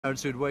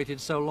Crowds who'd waited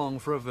so long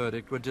for a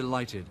verdict were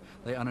delighted.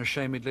 They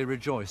unashamedly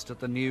rejoiced at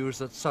the news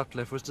that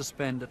Sutcliffe was to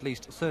spend at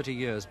least 30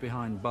 years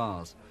behind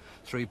bars.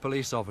 3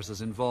 police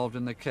officers involved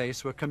in the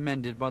case were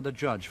commended by the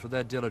judge for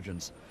their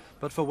diligence.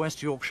 But for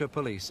West Yorkshire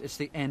Police, it's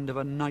the end of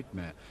a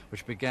nightmare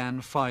which began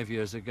 5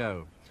 years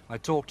ago. I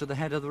talked to the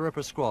head of the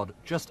Ripper squad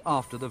just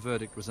after the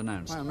verdict was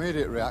announced. My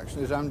immediate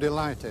reaction is I'm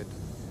delighted.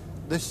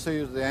 This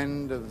sees the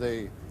end of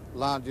the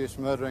largest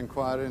murder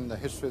inquiry in the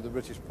history of the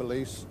British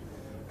police,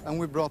 and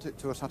we brought it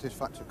to a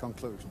satisfactory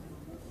conclusion.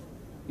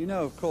 You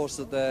know, of course,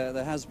 that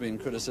there has been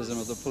criticism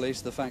of the police,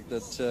 the fact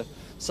that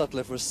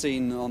Sutcliffe was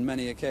seen on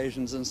many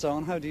occasions and so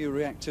on. How do you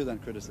react to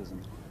that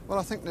criticism? Well,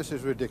 I think this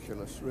is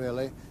ridiculous,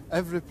 really.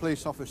 Every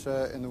police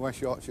officer in the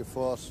West Yorkshire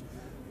force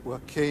were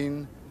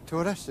keen to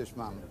arrest this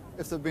man.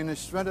 If there'd been a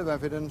shred of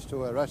evidence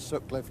to arrest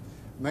Sutcliffe,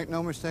 make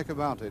no mistake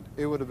about it,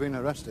 he would have been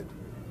arrested.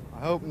 I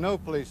hope no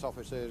police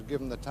officer is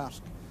given the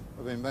task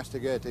of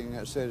investigating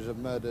a series of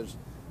murders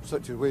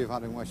such as we've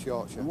had in West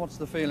Yorkshire. And what's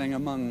the feeling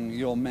among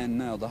your men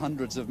now, the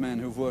hundreds of men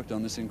who've worked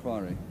on this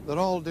inquiry? They're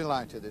all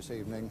delighted this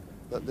evening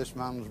that this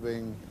man's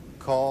being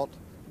caught,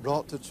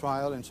 brought to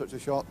trial in such a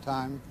short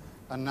time,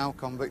 and now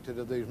convicted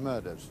of these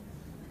murders.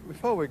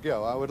 Before we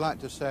go, I would like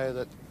to say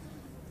that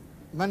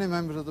many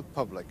members of the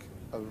public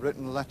have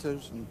written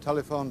letters and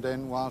telephoned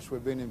in whilst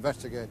we've been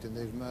investigating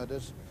these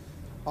murders.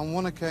 On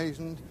one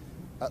occasion,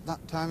 at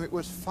that time, it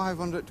was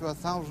 500 to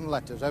 1,000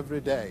 letters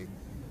every day.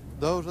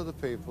 Those are the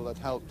people that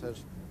helped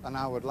us, and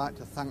I would like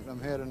to thank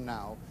them here and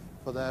now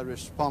for their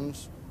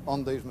response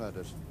on these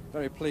murders.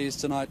 Very pleased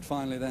tonight,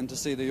 finally, then, to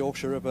see the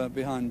Yorkshire Ripper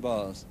behind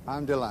bars.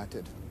 I'm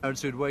delighted.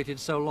 Crowds who'd waited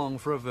so long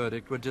for a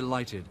verdict were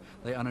delighted.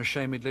 They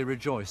unashamedly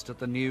rejoiced at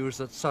the news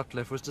that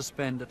Sutcliffe was to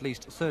spend at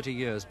least 30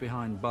 years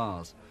behind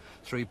bars.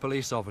 3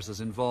 police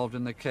officers involved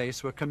in the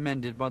case were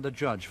commended by the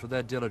judge for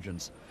their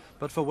diligence.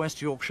 But for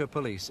West Yorkshire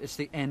Police, it's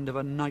the end of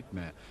a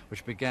nightmare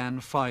which began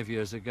 5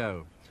 years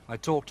ago. I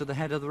talked to the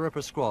head of the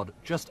Ripper squad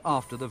just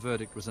after the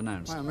verdict was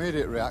announced. My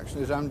immediate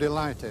reaction is I'm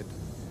delighted.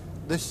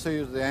 This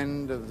sees the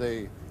end of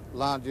the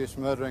largest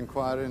murder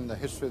inquiry in the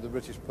history of the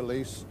British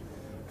police,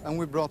 and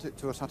we brought it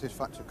to a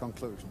satisfactory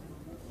conclusion.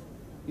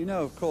 You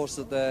know, of course,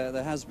 that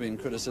there has been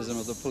criticism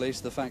of the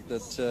police, the fact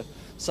that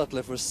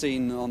Sutcliffe was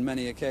seen on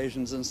many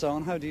occasions and so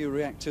on. How do you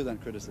react to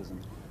that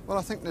criticism? Well,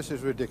 I think this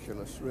is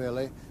ridiculous,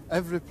 really.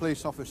 Every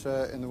police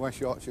officer in the West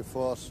Yorkshire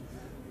force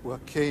were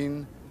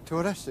keen to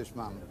arrest this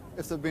man.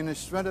 If there'd been a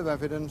shred of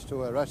evidence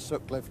to arrest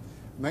Sutcliffe,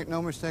 make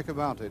no mistake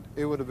about it,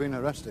 he would have been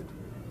arrested.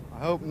 I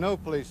hope no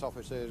police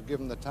officer is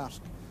given the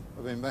task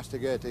of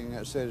investigating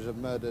a series of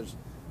murders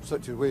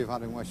such as we've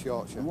had in West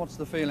Yorkshire. And what's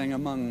the feeling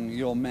among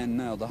your men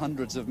now, the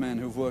hundreds of men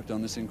who've worked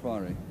on this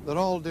inquiry? They're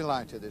all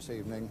delighted this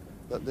evening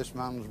that this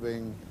man's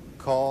being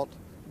caught,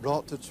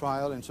 brought to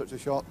trial in such a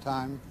short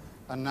time,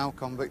 and now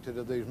convicted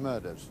of these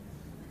murders.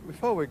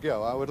 Before we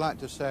go, I would like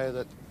to say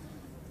that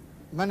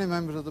many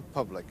members of the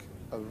public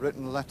have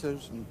written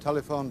letters and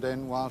telephoned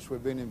in whilst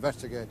we've been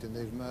investigating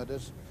these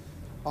murders.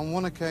 On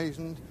one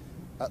occasion,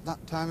 at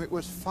that time, it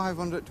was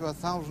 500 to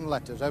 1,000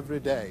 letters every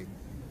day.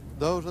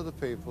 Those are the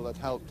people that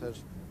helped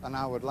us, and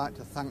I would like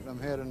to thank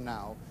them here and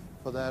now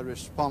for their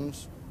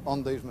response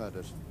on these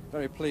murders.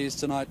 Very pleased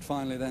tonight,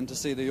 finally, then, to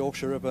see the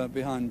Yorkshire Ripper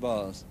behind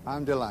bars.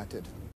 I'm delighted.